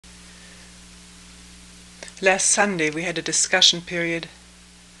Last Sunday we had a discussion period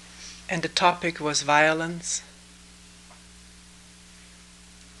and the topic was violence.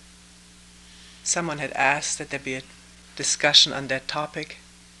 Someone had asked that there be a discussion on that topic.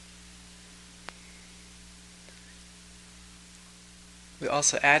 We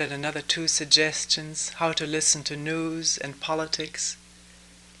also added another 2 suggestions: how to listen to news and politics,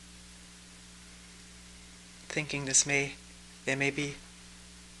 thinking there may be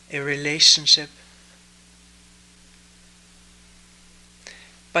a relationship.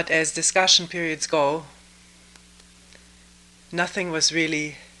 But as discussion periods go, nothing was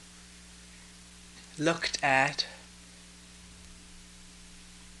really looked at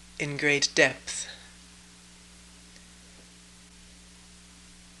in great depth,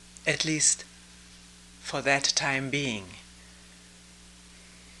 at least for that time being.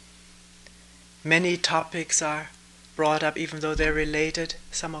 Many topics are brought up even though they're related,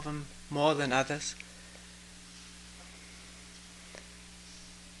 some of them more than others.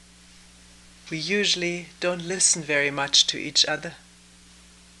 We usually don't listen very much to each other.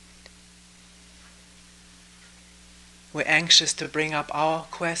 We're anxious to bring up our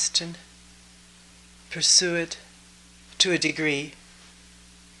question, pursue it to a degree,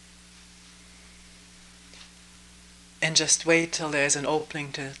 and just wait till there's an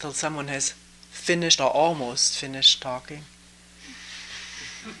opening, till someone has finished or almost finished talking.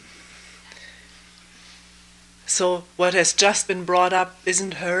 So what has just been brought up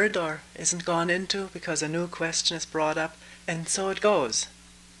isn't heard or isn't gone into because a new question is brought up, and so it goes.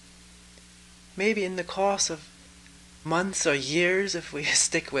 Maybe in the course of months or years, if we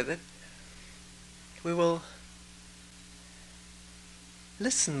stick with it, we will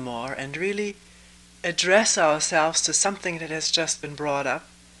listen more and really address ourselves to something that has just been brought up,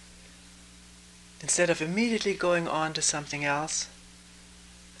 instead of immediately going on to something else,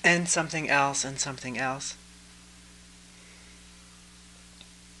 and something else, and something else.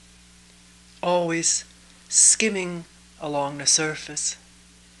 Always skimming along the surface,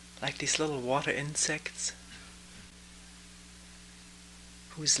 like these little water insects,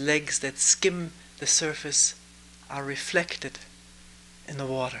 whose legs that skim the surface are reflected in the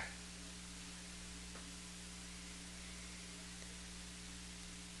water.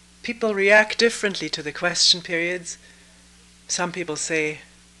 People react differently to the question periods. Some people say,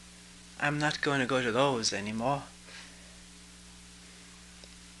 I'm not going to go to those anymore.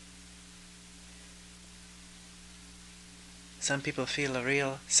 Some people feel a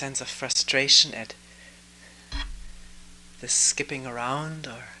real sense of frustration at the skipping around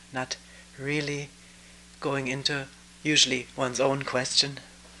or not really going into usually one's own question.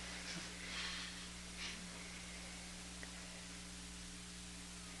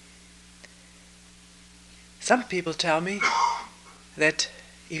 Some people tell me that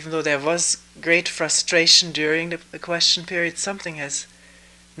even though there was great frustration during the question period, something has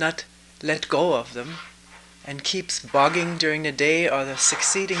not let go of them and keeps bugging during the day or the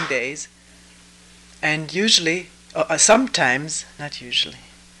succeeding days, and usually, sometimes, not usually,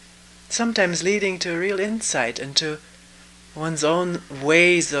 sometimes leading to real insight into one's own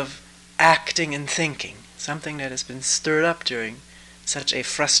ways of acting and thinking, something that has been stirred up during such a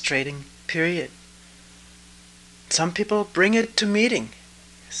frustrating period. Some people bring it to meeting,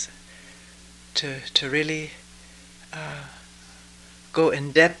 to really go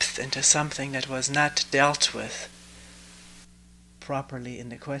in depth into something that was not dealt with properly in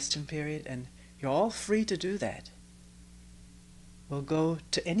the question period, and you're all free to do that. We'll go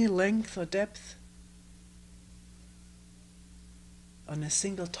to any length or depth on a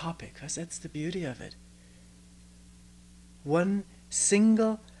single topic, because that's the beauty of it. One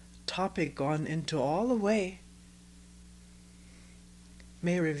single topic gone into all the way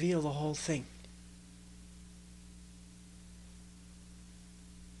may reveal the whole thing.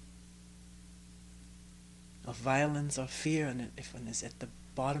 Of violence or fear, and if one is at the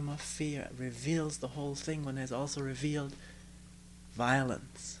bottom of fear, it reveals the whole thing. One has also revealed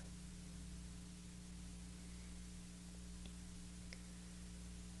violence.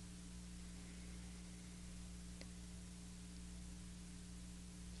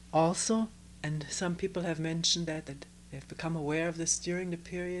 Also, and some people have mentioned that they've become aware of this during the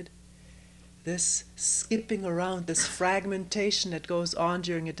period, this skipping around, this fragmentation that goes on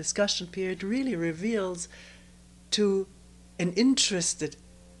during a discussion period really reveals to an interested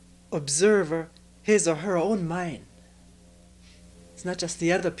observer his or her own mind. It's not just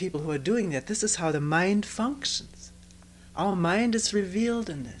the other people who are doing that. This is how the mind functions. Our mind is revealed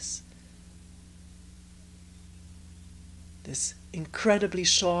in this. This incredibly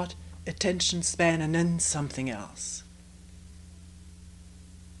short attention span and then something else.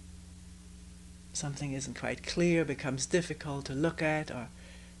 something isn't quite clear, becomes difficult to look at or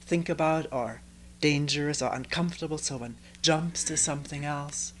think about, or dangerous or uncomfortable, so one jumps to something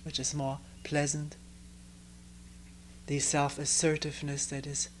else which is more pleasant. The self-assertiveness that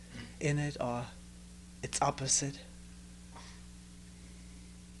is in it, or its opposite.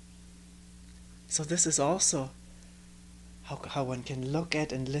 So this is also how one can look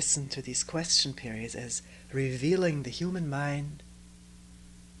at and listen to these question periods as revealing the human mind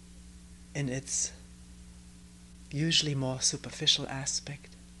in its usually more superficial aspect.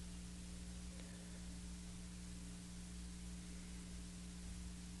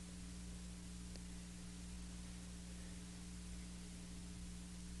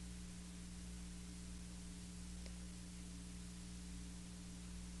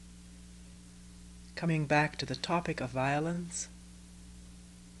 Coming back to the topic of violence,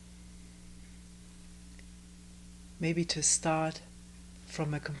 maybe to start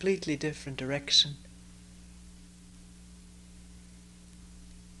from a completely different direction.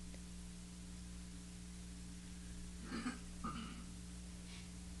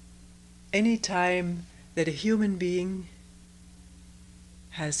 Any time that a human being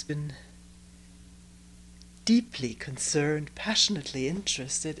has been deeply concerned, passionately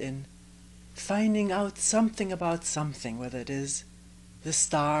interested in finding out something about something, whether it is the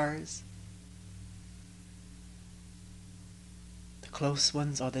stars, the close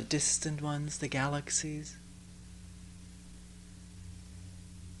ones or the distant ones, the galaxies,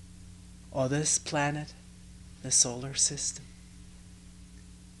 or this planet, the solar system.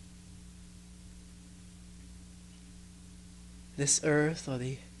 This earth, or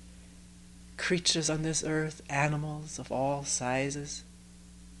the creatures on this earth, animals of all sizes,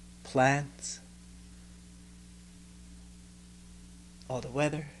 plants, or the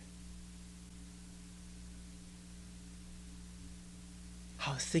weather,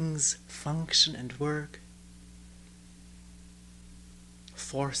 how things function and work,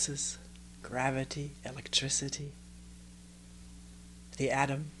 forces, gravity, electricity, the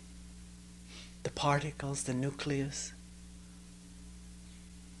atom, the particles, the nucleus,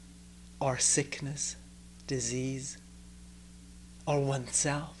 or sickness, disease, or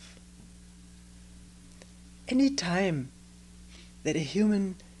oneself. Any time that a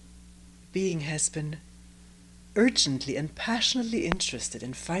human being has been urgently and passionately interested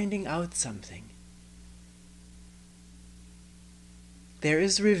in finding out something, there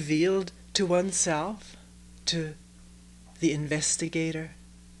is revealed to oneself, to the investigator,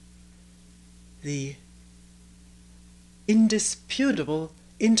 the indisputable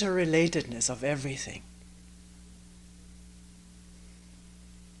interrelatedness of everything.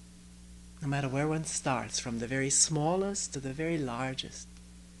 No matter where one starts, from the very smallest to the very largest,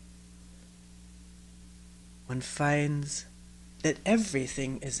 one finds that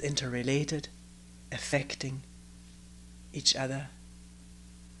everything is interrelated, affecting each other,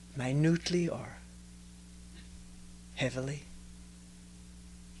 minutely or heavily.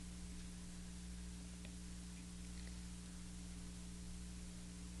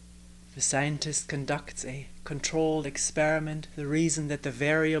 The scientist conducts a controlled experiment. The reason that the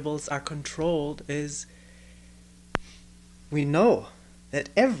variables are controlled is we know that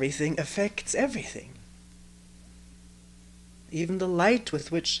everything affects everything. Even the light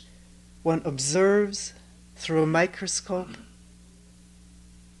with which one observes through a microscope,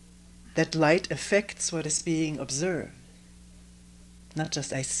 that light affects what is being observed. Not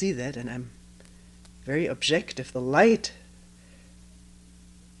just I see that and I'm very objective. The light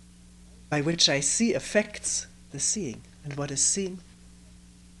by which I see affects the seeing and what is seen.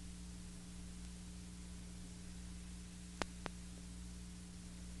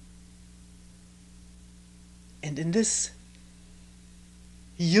 And in this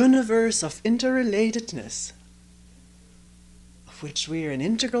universe of interrelatedness, of which we are an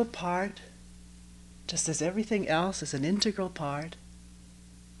integral part, just as everything else is an integral part,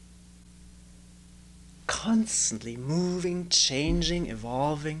 constantly moving, changing,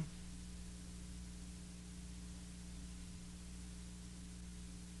 evolving,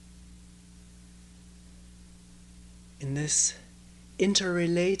 in this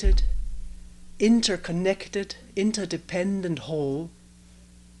interrelated, interconnected, interdependent whole,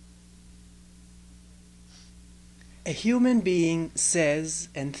 a human being says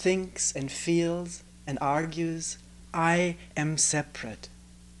and thinks and feels and argues, I am separate.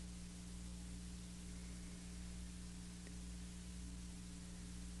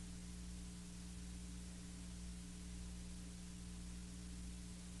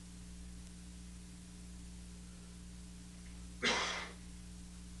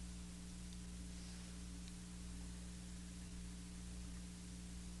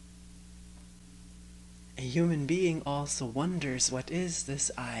 a human being also wonders, what is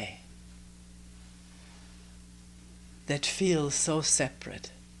this I that feels so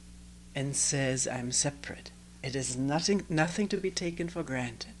separate and says, I'm separate? It is nothing to be taken for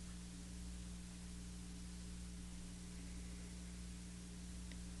granted.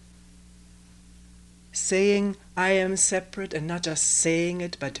 Saying I am separate, and not just saying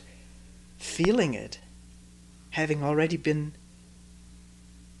it, but feeling it, having already been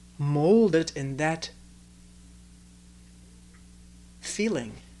molded in that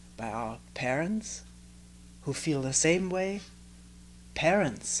feeling by our parents, who feel the same way.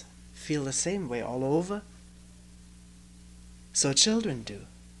 Parents feel the same way all over. So children do.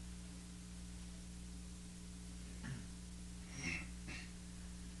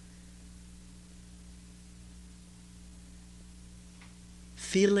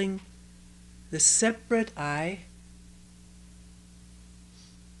 Feeling the separate I,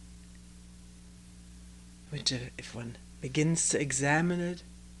 which if one begins to examine it,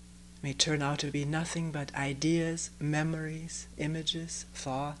 may turn out to be nothing but ideas, memories, images,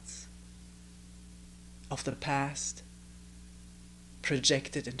 thoughts of the past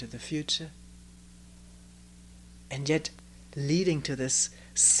projected into the future, and yet leading to this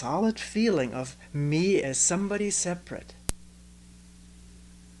solid feeling of me as somebody separate.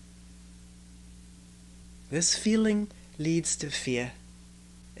 This feeling leads to fear.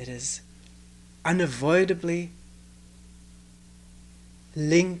 It is unavoidably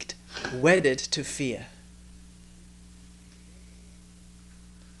linked, wedded to fear.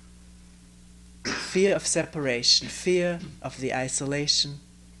 Fear of separation, fear of the isolation,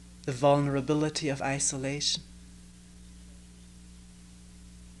 the vulnerability of isolation.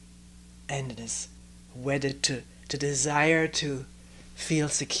 And it is wedded to desire to feel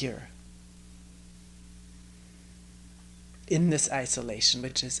secure in this isolation,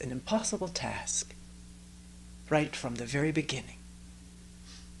 which is an impossible task right from the very beginning.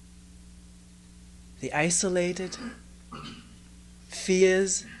 The isolated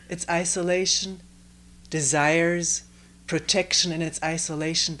fears its isolation, desires protection in its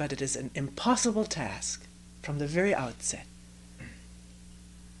isolation, but it is an impossible task from the very outset.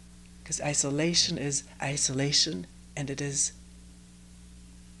 Because isolation is isolation, and it is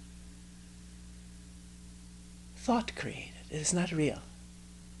thought created. It is not real.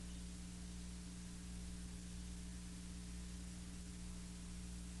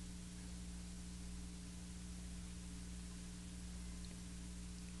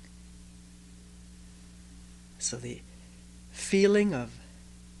 So the feeling of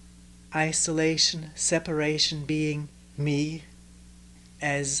isolation, separation being me,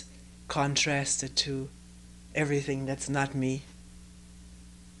 as contrasted to everything that's not me,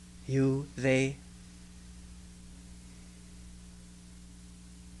 you, they,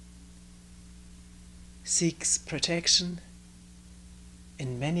 seeks protection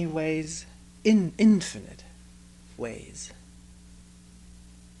in many ways, in infinite ways.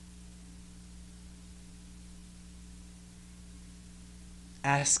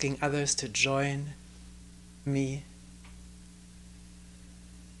 Asking others to join me,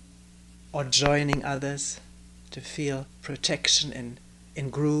 or joining others to feel protection in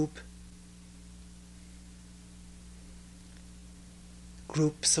group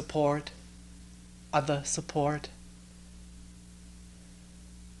support, other support.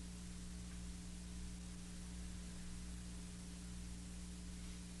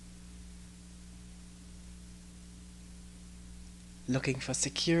 Looking for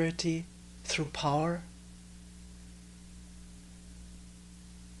security through power.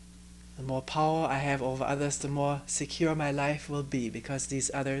 The more power I have over others, the more secure my life will be, because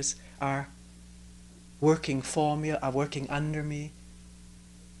these others are working for me, are working under me,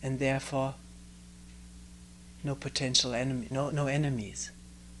 and therefore no potential enemy, no enemies.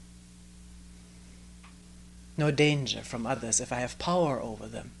 No danger from others if I have power over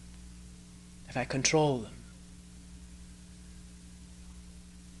them, if I control them.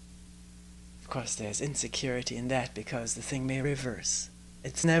 Of course, there's insecurity in that, because the thing may reverse.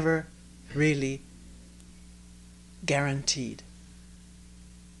 It's never really guaranteed.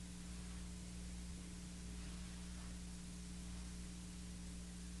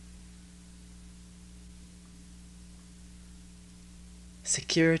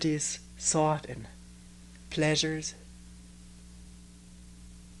 Security is sought in pleasures,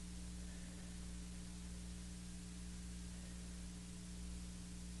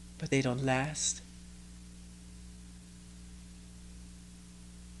 but they don't last.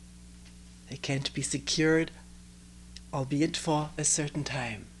 They can't be secured, albeit for a certain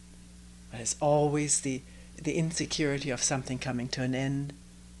time. But it's always the insecurity of something coming to an end.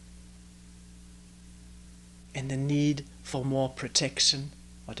 and the need for more protection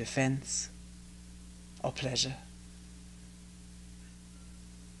or defense or pleasure.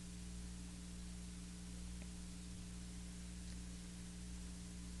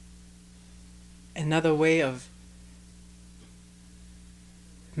 Another way of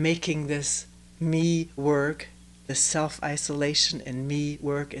making this me work, the self-isolation and me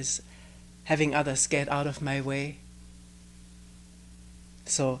work, is having others get out of my way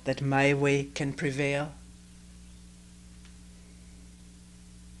so that my way can prevail.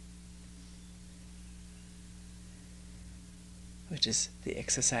 Which is the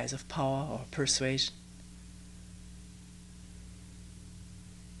exercise of power or persuasion.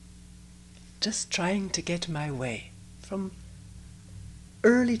 Just trying to get my way, from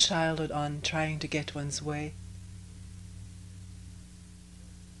early childhood on, trying to get one's way.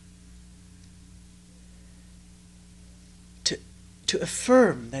 To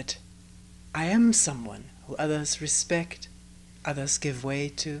affirm that I am someone who others respect, others give way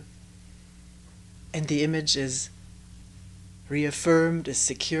to, and the image is reaffirmed, is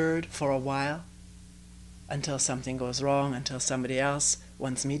secured for a while, until something goes wrong, until somebody else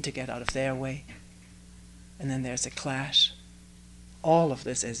wants me to get out of their way, and then there's a clash. All of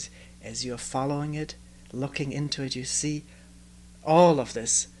this, as you're following it, looking into it, you see all of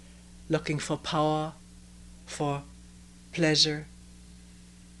this, looking for power, for pleasure,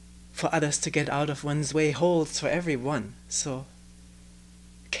 for others to get out of one's way, holds for everyone. So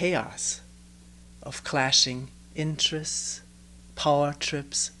chaos of clashing interests, power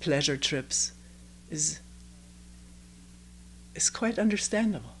trips, pleasure trips is quite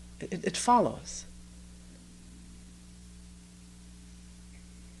understandable. It follows.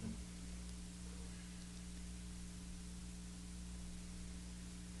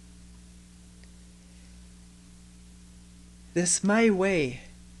 This my way,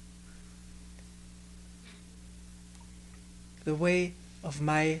 the way of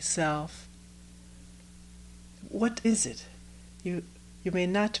myself, what is it? You may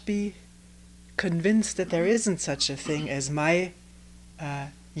not be convinced that there isn't such a thing as my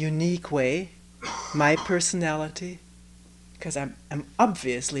unique way, my personality, because I'm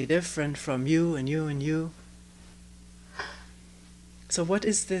obviously different from you and you and you. So what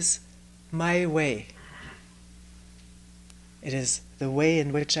is this my way? It is the way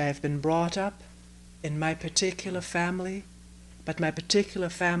in which I have been brought up in my particular family, but my particular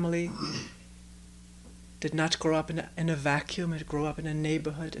family did not grow up in a vacuum. It grew up in a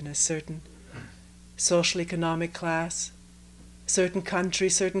neighborhood, in a certain social economic class, certain country,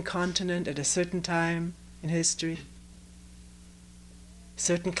 certain continent, at a certain time in history,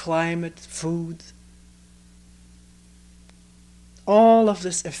 certain climate, food. All of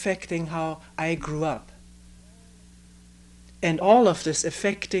this affecting how I grew up. And all of this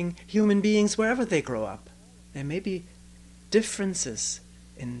affecting human beings wherever they grow up. There may be differences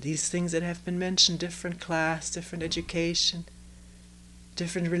in these things that have been mentioned, different class, different education,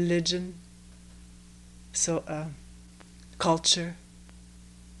 different religion, so culture,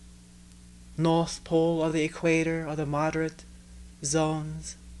 North Pole or the equator or the moderate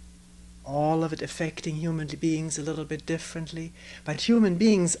zones, all of it affecting human beings a little bit differently. But human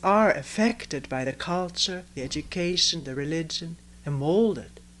beings are affected by the culture, the education, the religion, and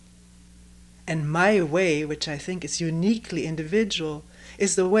molded. And my way, which I think is uniquely individual,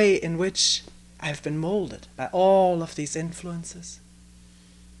 is the way in which I've been molded by all of these influences,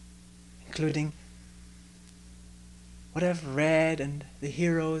 including what I've read and the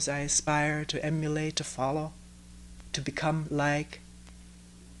heroes I aspire to emulate, to follow, to become like,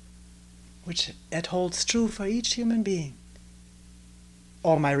 which that holds true for each human being.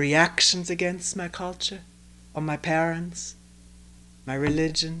 Or my reactions against my culture, or my parents, my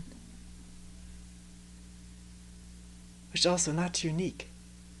religion, which is also not unique.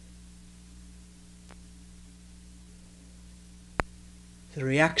 The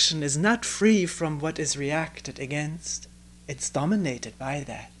reaction is not free from what is reacted against. It's dominated by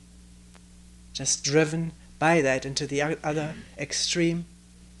that, just driven by that into the other extreme,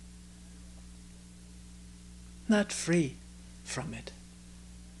 not free from it.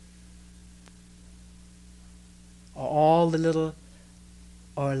 Or all the little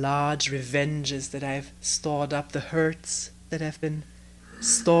or large revenges that I've stored up, the hurts that have been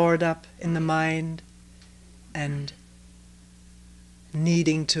stored up in the mind and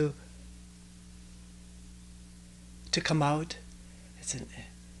needing to come out. It's an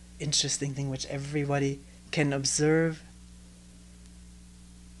interesting thing which everybody can observe.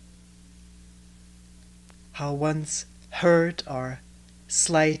 How once hurt or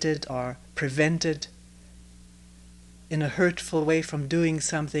slighted or prevented in a hurtful way from doing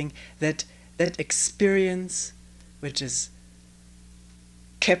something, that that experience which is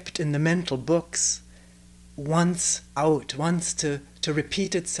kept in the mental books wants out, wants to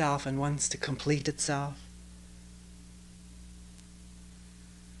repeat itself and wants to complete itself.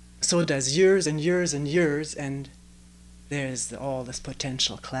 So does years and years and years, and there's all this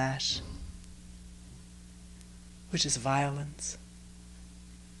potential clash, which is violence.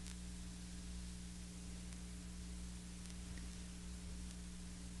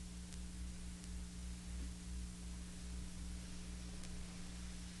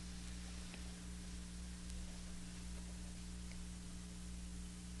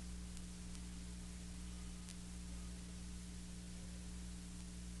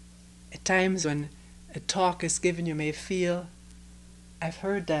 At times when a talk is given, you may feel, I've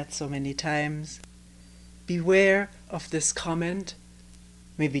heard that so many times, beware of this comment.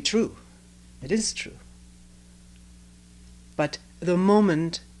 May be true, it is true. But the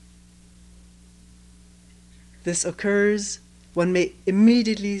moment this occurs, one may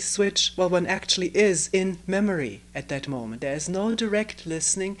immediately switch, well, one actually is in memory at that moment. There is no direct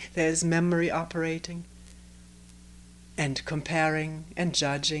listening, there is memory operating, and comparing and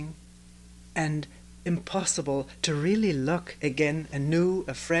judging, and impossible to really look again anew,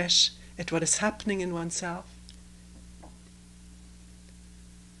 afresh, at what is happening in oneself.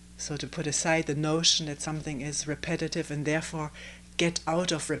 So to put aside the notion that something is repetitive and therefore get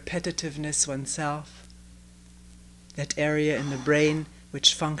out of repetitiveness oneself, that area in the brain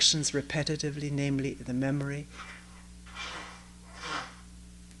which functions repetitively, namely the memory,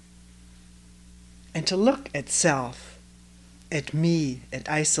 and to look at self, at me, at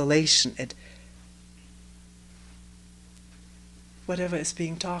isolation, at whatever is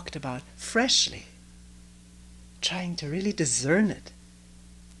being talked about, freshly, trying to really discern it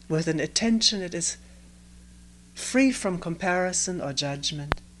with an attention that is free from comparison or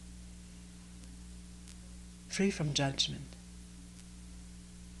judgment, free from judgment,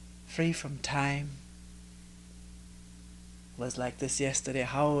 free from time. It was like this yesterday.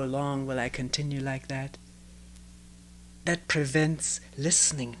 How long will I continue like that? That prevents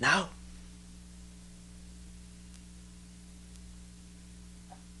listening now.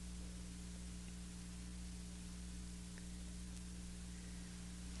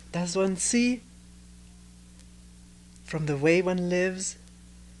 Does one see from the way one lives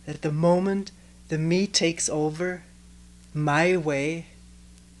that the moment the me takes over, my way,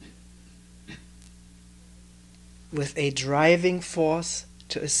 with a driving force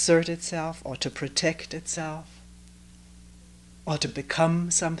to assert itself or to protect itself, or to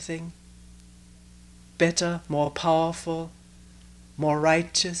become something better, more powerful, more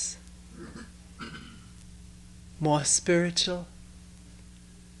righteous, more spiritual.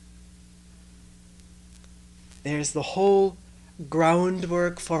 There's the whole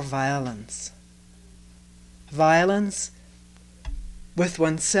groundwork for violence. Violence with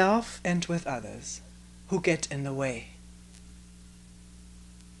oneself and with others who get in the way.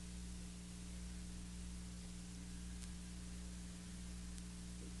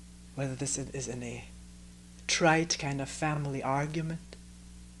 Whether this is in a trite kind of family argument,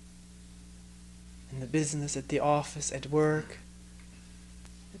 in the business, at the office, at work,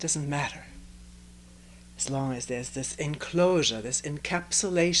 it doesn't matter. As long as there's this enclosure, this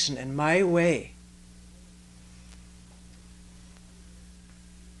encapsulation in my way,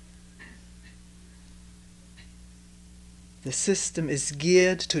 the system is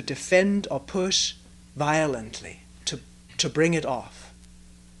geared to defend or push violently, to bring it off.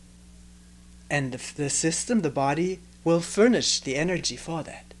 And the system, the body, will furnish the energy for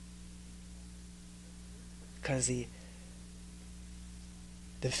that. Because the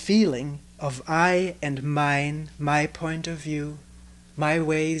feeling of I and mine, my point of view, my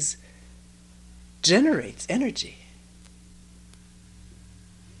ways, generates energy.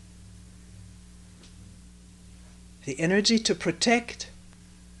 The energy to protect,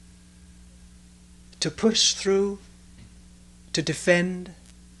 to push through, to defend,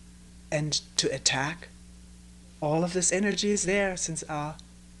 and to attack. All of this energy is there since our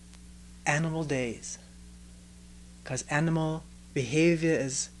animal days. Because animal behavior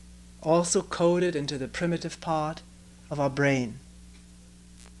is also coded into the primitive part of our brain.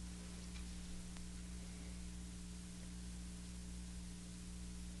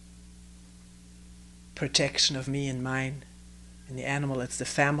 Protection of me and mine. In the animal, it's the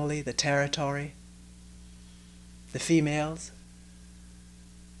family, the territory, the females,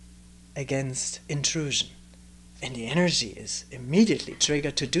 against intrusion. And the energy is immediately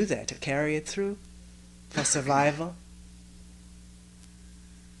triggered to do that, to carry it through, for survival.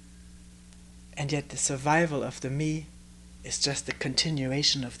 And yet the survival of the me is just the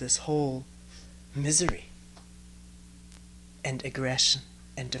continuation of this whole misery and aggression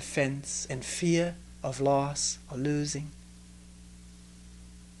and defense and fear of loss or losing.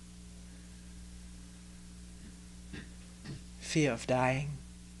 Fear of dying.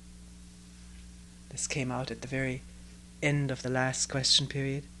 This came out at the very end of the last question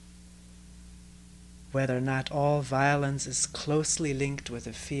period. Whether or not all violence is closely linked with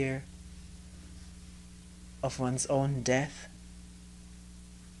a fear of one's own death,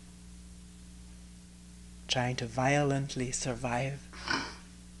 trying to violently survive.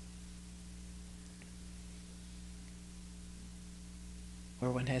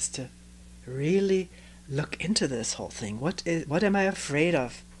 Where one has to really look into this whole thing. What am I afraid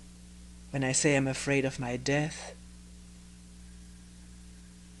of when I say I'm afraid of my death?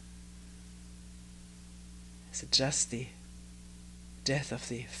 Is it just the death of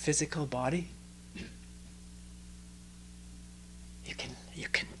the physical body? You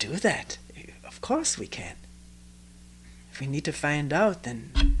can do that. Of course we can. If we need to find out,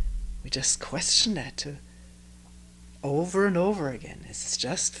 then we just question that over and over again. Is it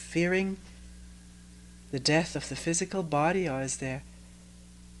just fearing the death of the physical body, or is there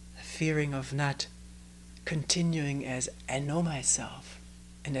a fearing of not continuing as I know myself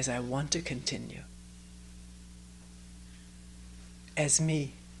and as I want to continue? As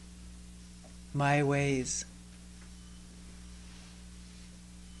me, my ways,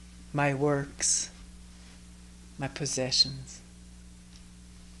 my works, my possessions,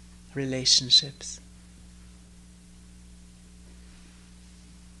 relationships.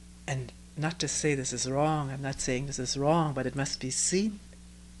 And not to say this is wrong, I'm not saying this is wrong, but it must be seen.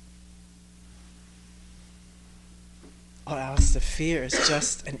 Or else the fear is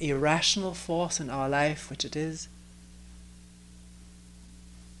just an irrational force in our life, which it is.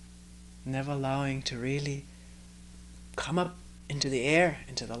 Never allowing to really come up into the air,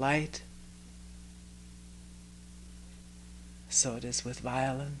 into the light. So it is with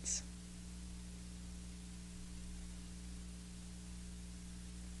violence.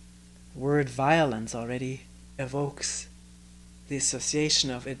 The word violence already evokes the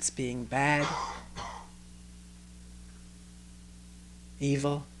association of its being bad,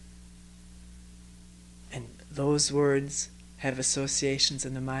 evil, and those words have associations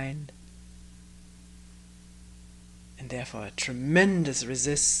in the mind, and therefore a tremendous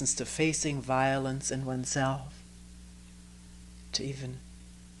resistance to facing violence in oneself, to even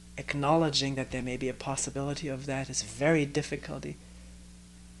acknowledging that there may be a possibility of that is very difficult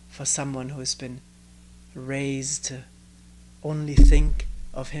for someone who has been raised to only think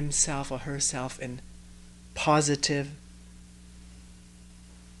of himself or herself in positive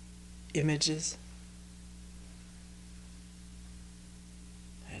images.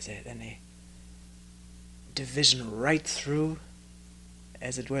 There's then a division right through,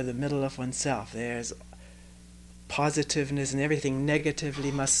 as it were, the middle of oneself. There's positiveness, and everything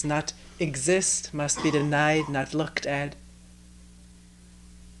negatively must not exist, must be denied, not looked at,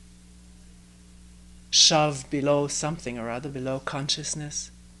 shoved below something or other, below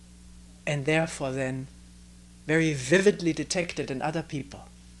consciousness, and therefore then very vividly detected in other people,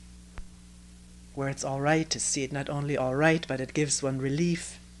 where it's all right to see it. Not only all right, but it gives one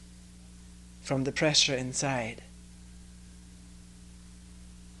relief from the pressure inside.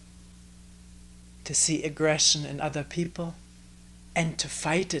 To see aggression in other people and to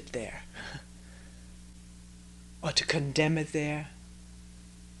fight it there, or to condemn it there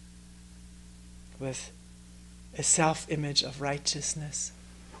with a self-image of righteousness.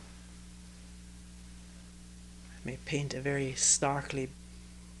 I may paint a very starkly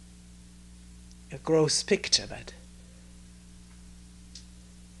a gross picture, but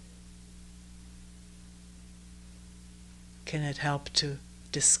can it help to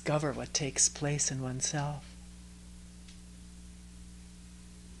discover what takes place in oneself?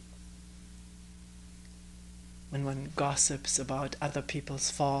 When one gossips about other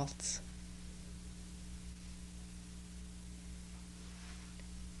people's faults,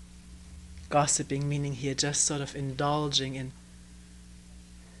 gossiping meaning here just sort of indulging in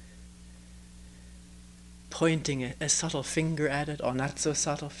pointing a subtle finger at it, or not so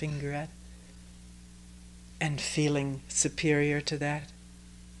subtle finger at it, and feeling superior to that,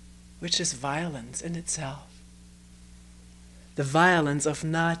 which is violence in itself. The violence of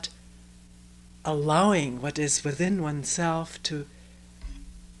not allowing what is within oneself to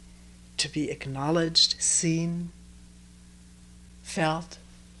be acknowledged, seen, felt,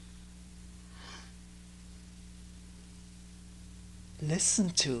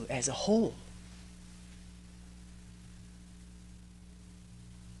 listened to as a whole,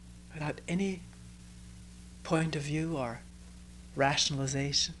 without any point of view or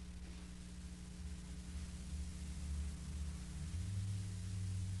rationalization.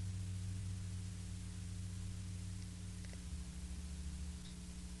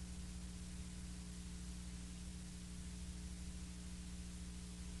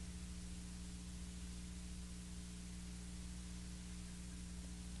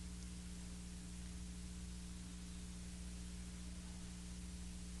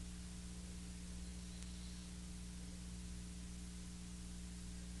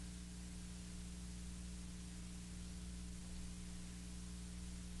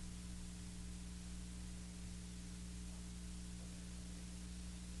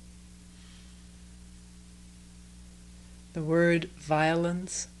 The word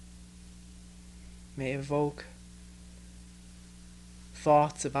violence may evoke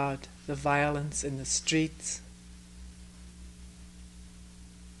thoughts about the violence in the streets,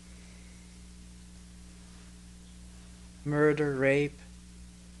 murder, rape,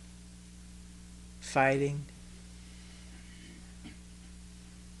 fighting,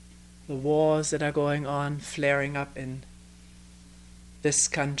 the wars that are going on, flaring up in this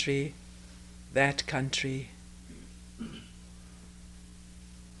country, that country.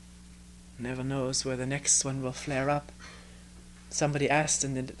 Never knows where the next one will flare up. Somebody asked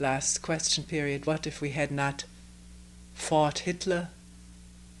in the last question period, what if we had not fought Hitler?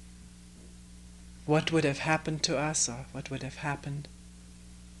 What would have happened to us, or what would have happened?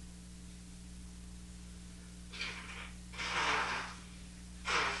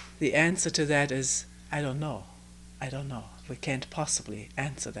 The answer to that is, I don't know. I don't know. We can't possibly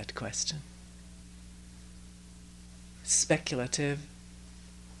answer that question. It's speculative.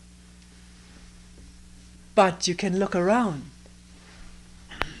 But you can look around.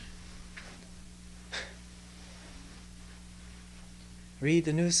 Read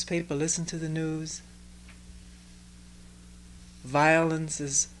the newspaper, listen to the news. Violence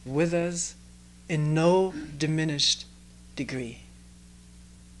is with us in no diminished degree.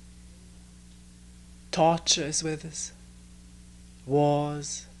 Torture is with us.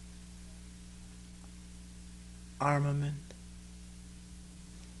 Wars. Armament.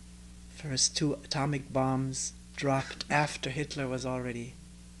 First 2 atomic bombs dropped after Hitler was already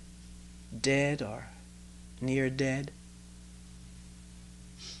dead or near dead.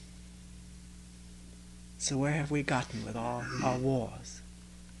 So where have we gotten with all our wars?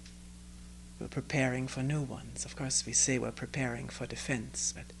 We're preparing for new ones. Of course, we say we're preparing for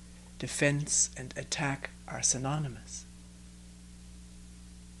defense, but defense and attack are synonymous.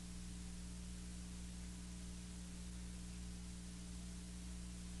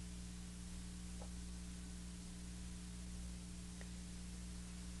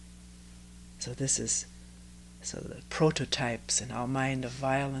 So the prototypes in our mind of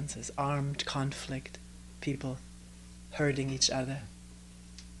violence is armed conflict, people hurting each other.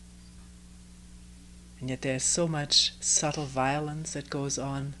 And yet there's so much subtle violence that goes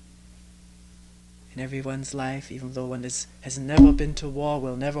on in everyone's life, even though one has never been to war,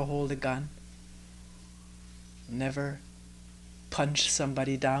 will never hold a gun, never punch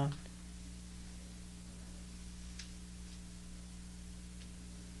somebody down.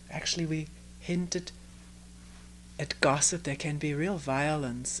 Actually, we hinted at gossip. There can be real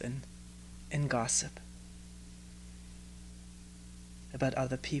violence in gossip about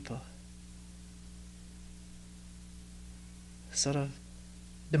other people. Sort of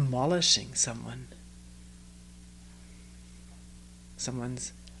demolishing someone's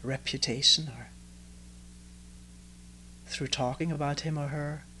reputation, or through talking about him or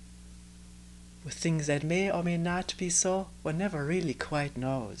her with things that may or may not be so. One never really quite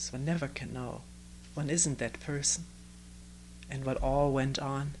knows. One never can know. One isn't that person. And what all went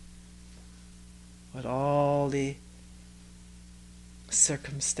on, what all the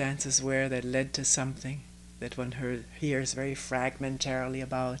circumstances were that led to something that one hears very fragmentarily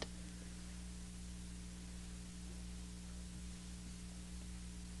about.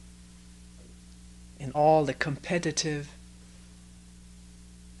 In all the competitive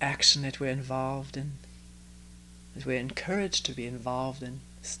action that we're involved in, that we're encouraged to be involved in,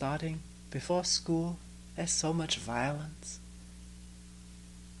 starting before school, there's so much violence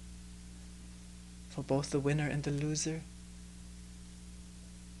for both the winner and the loser.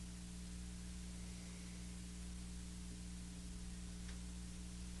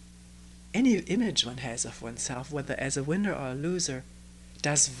 Any image one has of oneself, whether as a winner or a loser,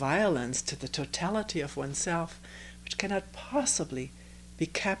 does violence to the totality of oneself, which cannot possibly be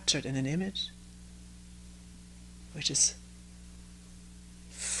captured in an image, which is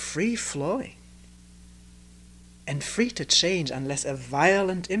free-flowing and free to change unless a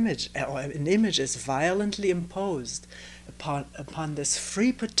violent image, or an image is violently imposed upon this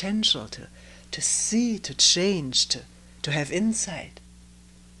free potential to see, to change, to have insight.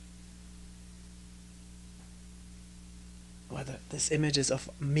 Whether this image is of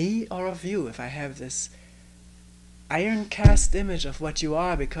me or of you, if I have this iron cast image of what you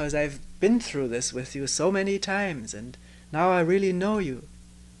are because I've been through this with you so many times and now I really know you,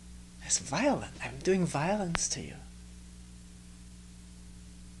 it's violent. I'm doing violence to you.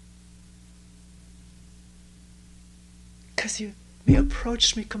 Because you may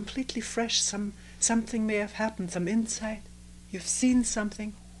approach me completely fresh, something may have happened, some insight, you've seen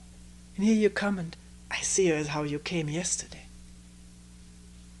something, and here you come and I see you as how you came yesterday.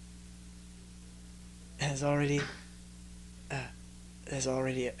 And it's already there's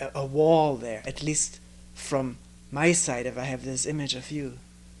already a wall there, at least from my side, if I have this image of you,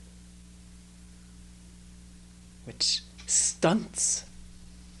 which stunts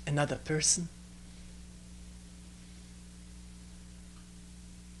another person.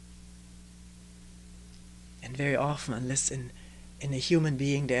 And very often, unless in a human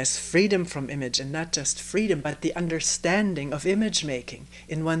being there's freedom from image, and not just freedom, but the understanding of image making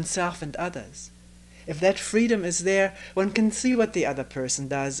in oneself and others. If that freedom is there, one can see what the other person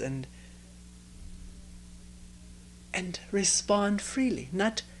does and respond freely,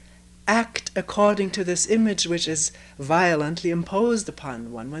 not act according to this image which is violently imposed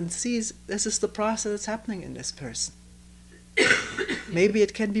upon one. One sees this is the process that's happening in this person. Maybe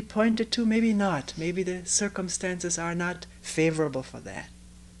it can be pointed to, maybe not. Maybe the circumstances are not favorable for that.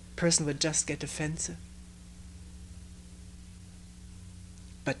 Person would just get defensive.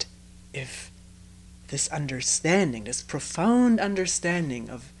 But if this understanding, this profound understanding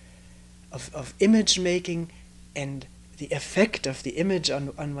of image making and the effect of the image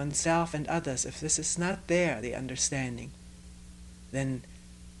on oneself and others, if this is not there, the understanding, then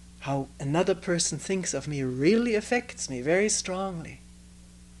how another person thinks of me really affects me very strongly.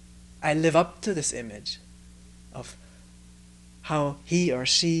 I live up to this image of how he or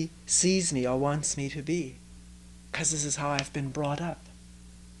she sees me or wants me to be, because this is how I've been brought up.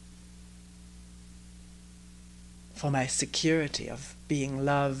 For my security of being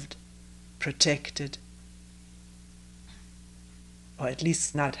loved, protected, or at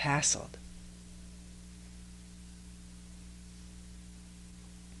least not hassled.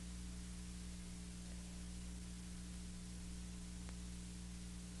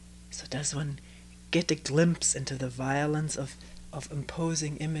 So does one get a glimpse into the violence of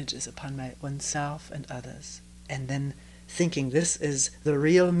imposing images upon oneself and others, and then thinking this is the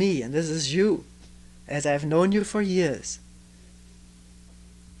real me and this is you, as I've known you for years.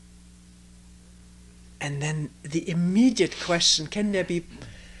 And then the immediate question, can there be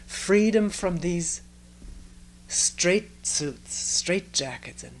freedom from these straight suits, straight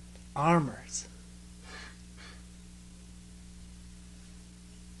jackets and armors?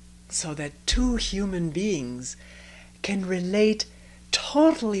 So that two human beings can relate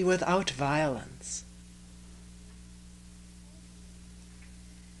totally without violence.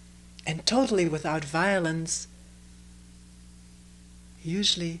 And totally without violence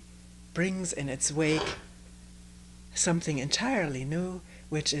usually brings in its wake something entirely new,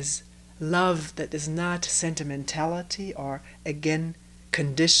 which is love that is not sentimentality or, again,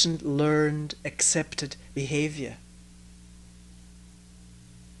 conditioned, learned, accepted behavior,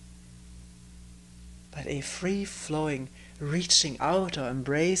 but a free-flowing reaching out or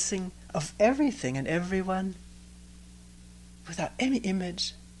embracing of everything and everyone without any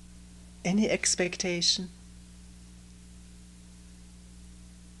image, any expectation.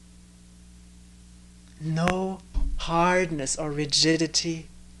 No hardness or rigidity,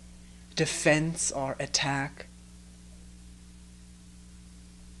 defense or attack.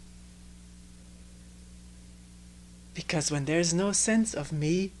 Because when there's no sense of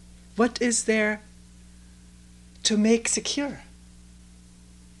me, what is there to make secure?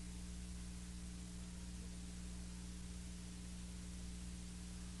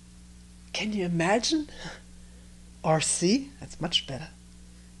 Can you imagine? Or see? That's much better.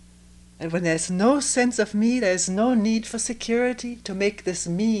 And when there's no sense of me, there's no need for security to make this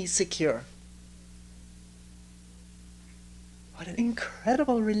me secure. What an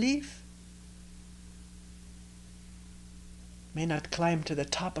incredible relief. May not climb to the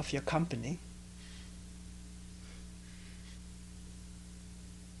top of your company,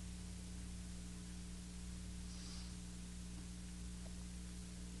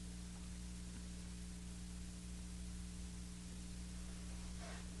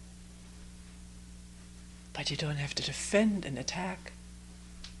 but you don't have to defend and attack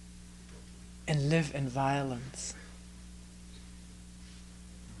and live in violence.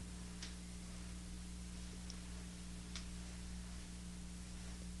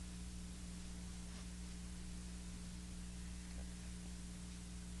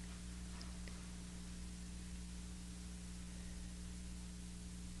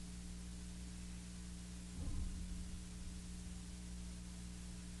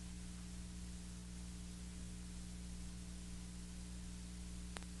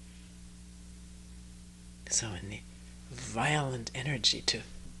 So in the violent energy to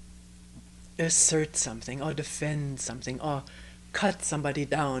assert something or defend something or cut somebody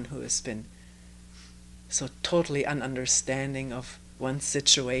down who has been so totally ununderstanding of one's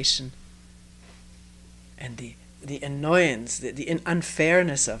situation, and the annoyance, the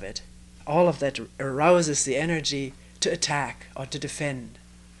unfairness of it, all of that arouses the energy to attack or to defend.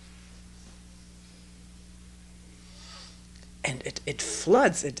 And it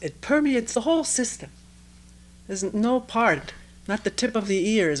floods, it permeates the whole system. There's no part, not the tip of the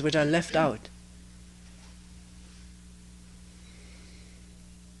ears, which are left out.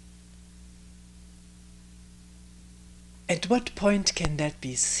 At what point can that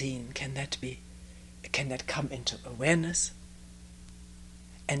be seen? Can that come into awareness?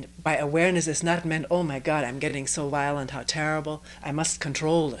 And by awareness is not meant, oh my God, I'm getting so violent, how terrible, I must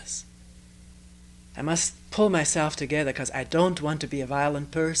control this. I must pull myself together because I don't want to be a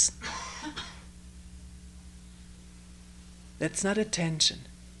violent person. That's not attention.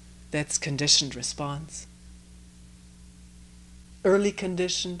 That's conditioned response. Early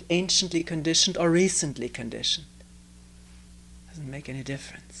conditioned, anciently conditioned, or recently conditioned. Doesn't make any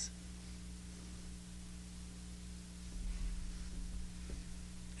difference.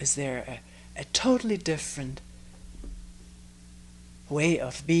 Is there a totally different way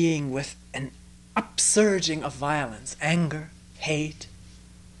of being with an upsurging of violence, anger, hate,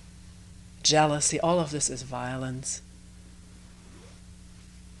 jealousy? All of this is violence.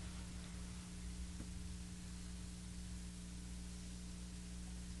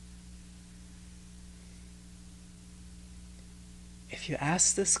 If you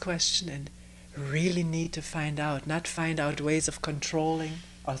ask this question and really need to find out, not find out ways of controlling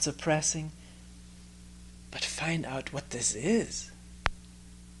or suppressing, but find out what this is,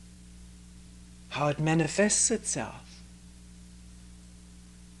 how it manifests itself,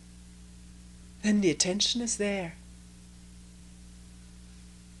 then the attention is there.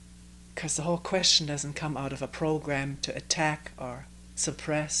 Because the whole question doesn't come out of a program to attack or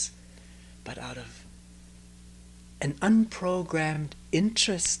suppress, but out of an unprogrammed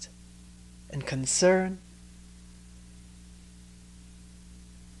interest and concern.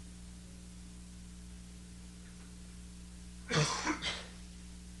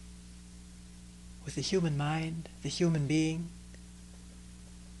 With the human mind, the human being,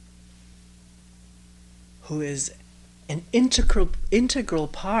 who is an integral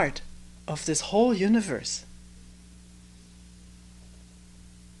part of this whole universe.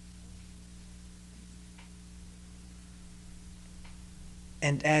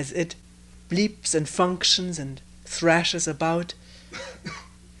 And as it bleeps and functions and thrashes about,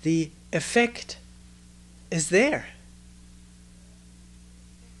 the effect is there.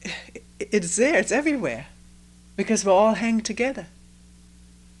 It's there, it's everywhere, because we all hang together.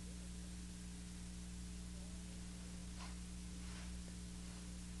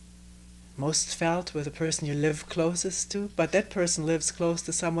 Most felt with the person you live closest to, but that person lives close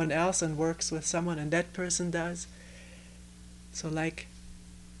to someone else and works with someone, and that person does. So like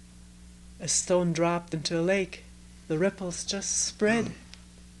a stone dropped into a lake, the ripples just spread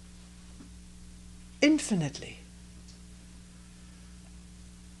infinitely.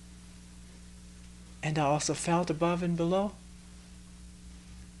 And are also felt above and below.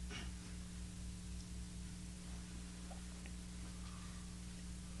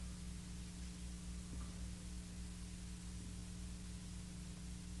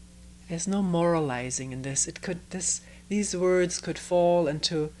 There's no moralizing in this. These words could fall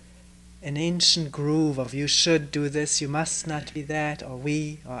into an ancient groove of you should do this, you must not be that, or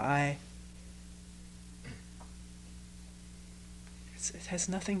we, or I. It has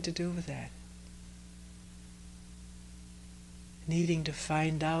nothing to do with that. Needing to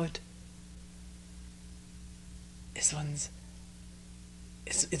find out is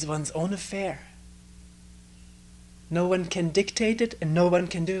one's own affair. No one can dictate it, and no one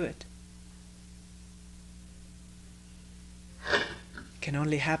can do it. Can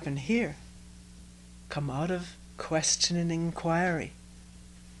only happen here. Come out of question and inquiry.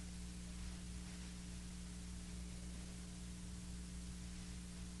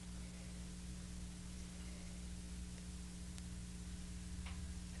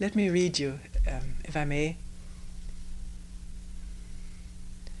 Let me read you, if I may,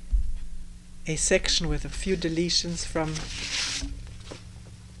 a section with a few deletions from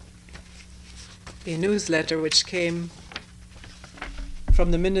a newsletter which came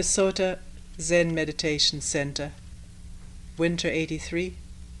from the Minnesota Zen Meditation Center, winter '83.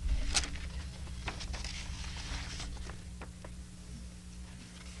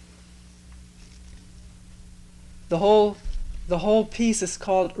 The whole piece is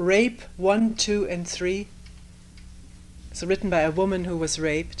called Rape 1, 2, and 3. It's written by a woman who was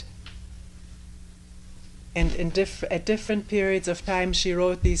raped. And at different periods of time she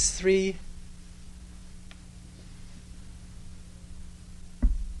wrote these 3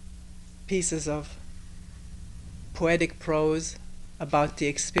 pieces of poetic prose about the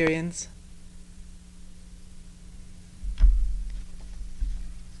experience.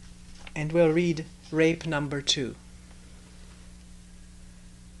 and we'll read rape number 2.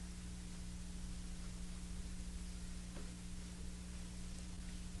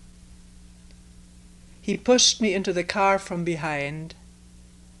 He pushed me into the car from behind.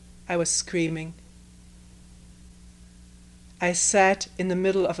 I was screaming. I sat in the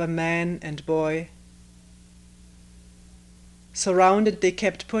middle of a man and boy. Surrounded, they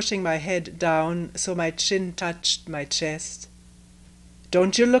kept pushing my head down so my chin touched my chest.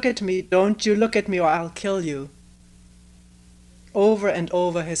 "Don't you look at me, don't you look at me or I'll kill you." Over and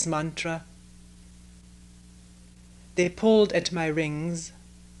over his mantra. They pulled at my rings.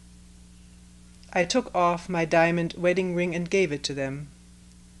 I took off my diamond wedding ring and gave it to them.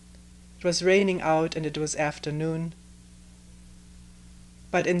 It was raining out and it was afternoon.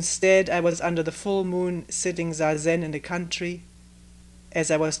 But instead I was under the full moon sitting zazen in the country, as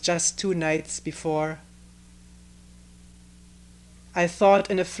I was just 2 nights before. I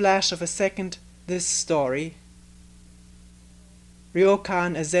thought in a flash of a second this story.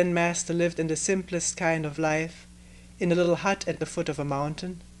 Ryokan, a Zen master, lived in the simplest kind of life, in a little hut at the foot of a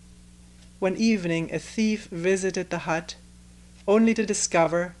mountain. One evening a thief visited the hut, only to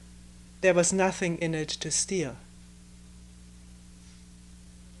discover there was nothing in it to steal.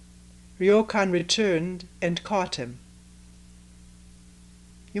 Ryokan returned and caught him.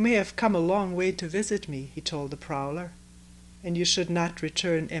 "You may have come a long way to visit me," he told the prowler, "and you should not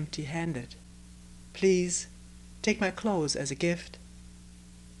return empty-handed. Please, take my clothes as a gift."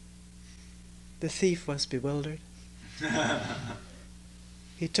 The thief was bewildered.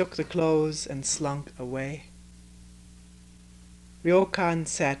 He took the clothes and slunk away. Ryokan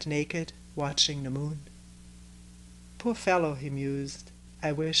sat naked, watching the moon. "Poor fellow," he mused,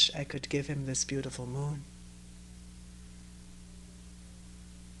 "I wish I could give him this beautiful moon."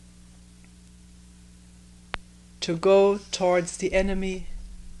 To go towards the enemy,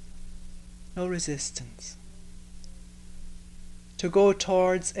 no resistance. To go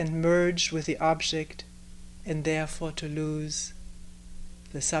towards and merge with the object, and therefore to lose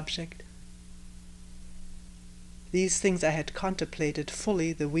the subject. These things I had contemplated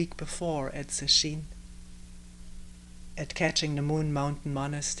fully the week before at Sesshin, at Catching the Moon Mountain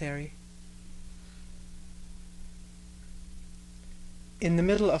Monastery. In the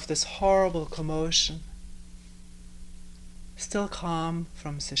middle of this horrible commotion, still calm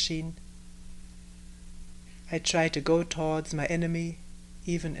from Sesshin, I tried to go towards my enemy,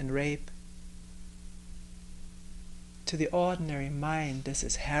 even in rape. To the ordinary mind, this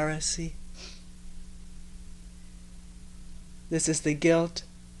is heresy. This is the guilt.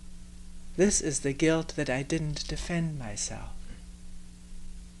 This is the guilt that I didn't defend myself.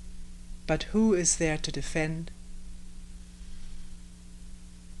 But who is there to defend?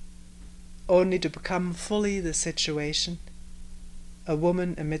 Only to become fully the situation, a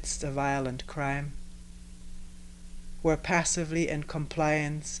woman amidst a violent crime, where passivity and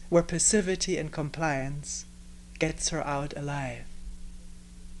compliance gets her out alive.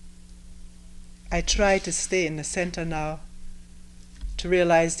 I try to stay in the center now, to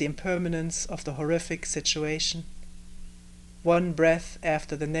realize the impermanence of the horrific situation, one breath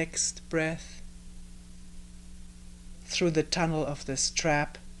after the next breath, through the tunnel of this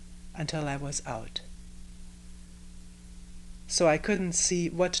trap until I was out. So I couldn't see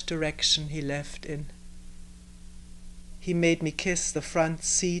what direction he left in. He made me kiss the front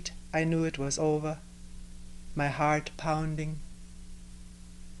seat. I knew it was over, my heart pounding.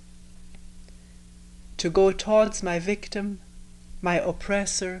 To go towards my victim, my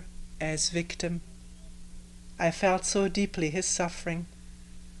oppressor as victim. I felt so deeply his suffering.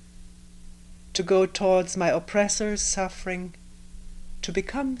 To go towards my oppressor's suffering, to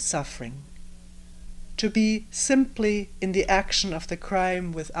become suffering, to be simply in the action of the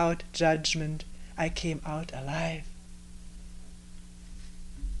crime without judgment, I came out alive.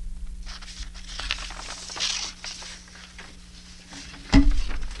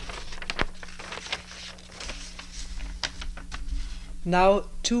 Now,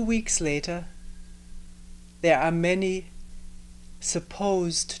 2 weeks later, there are many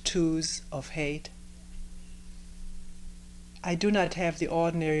supposed twos of hate. I do not have the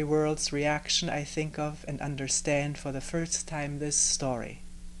ordinary world's reaction. I think of and understand for the first time this story.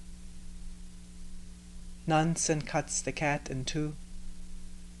 Nansen cuts the cat in 2.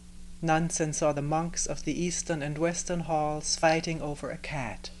 Nansen saw the monks of the eastern and western halls fighting over a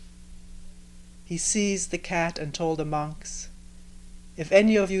cat. He seized the cat and told the monks, "If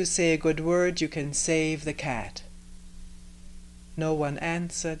any of you say a good word, you can save the cat." No one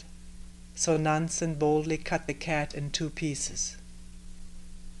answered, so Nansen boldly cut the cat in 2 pieces.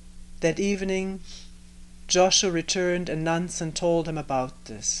 That evening, Joshua returned and Nansen told him about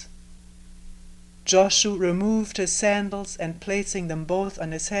this. Joshua removed his sandals and placing them both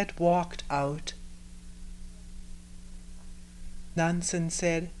on his head walked out. Nansen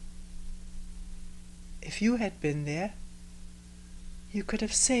said, "If you had been there, you could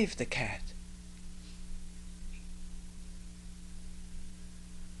have saved the cat."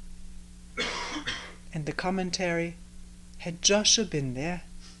 And the commentary, had Joshua been there,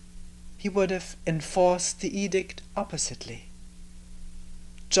 he would have enforced the edict oppositely.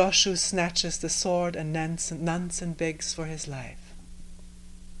 Joshua snatches the sword and Nansen begs for his life.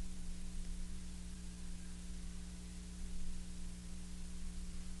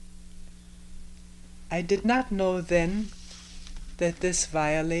 I did not know then that this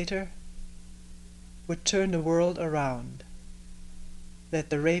violator would turn the world around, that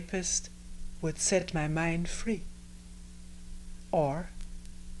the rapist would set my mind free, or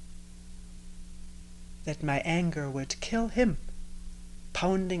that my anger would kill him,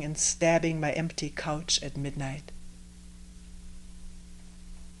 pounding and stabbing my empty couch at midnight.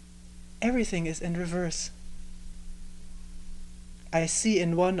 Everything is in reverse. I see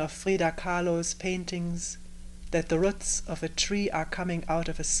in one of Frida Kahlo's paintings that the roots of a tree are coming out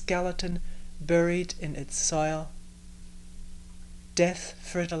of a skeleton buried in its soil, death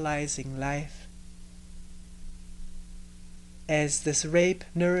fertilizing life. As this rape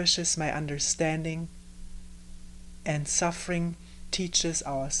nourishes my understanding and suffering teaches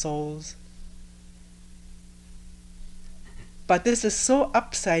our souls. But this is so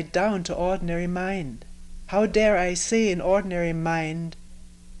upside down to ordinary mind. How dare I say in ordinary mind,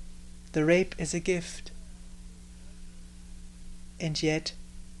 the rape is a gift. And yet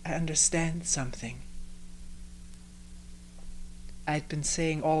I understand something. I'd been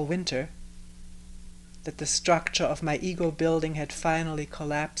saying all winter that the structure of my ego building had finally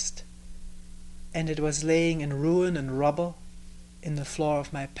collapsed, and it was laying in ruin and rubble in the floor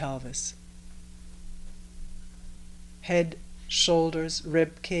of my pelvis. Head, shoulders,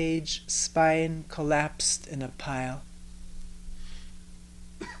 rib cage, spine collapsed in a pile.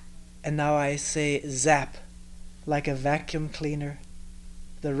 And now I say zap, like a vacuum cleaner,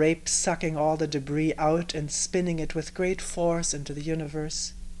 the rape sucking all the debris out and spinning it with great force into the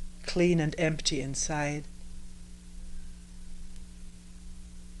universe, clean and empty inside.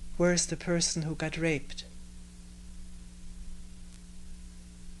 Where's the person who got raped?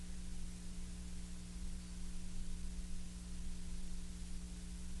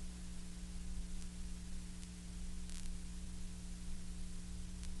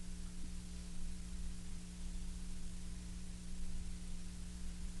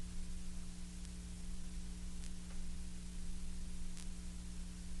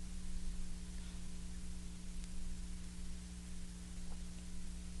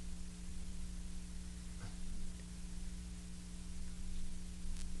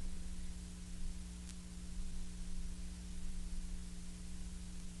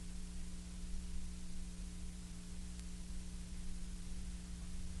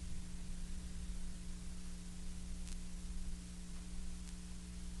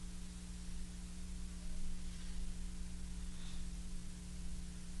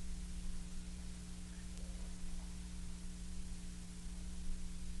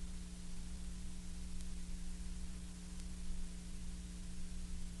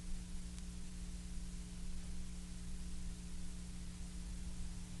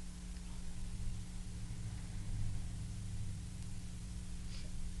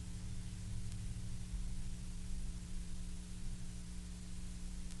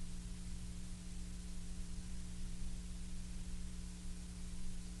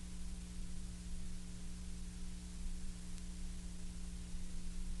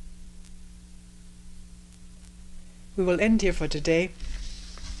 We will end here for today.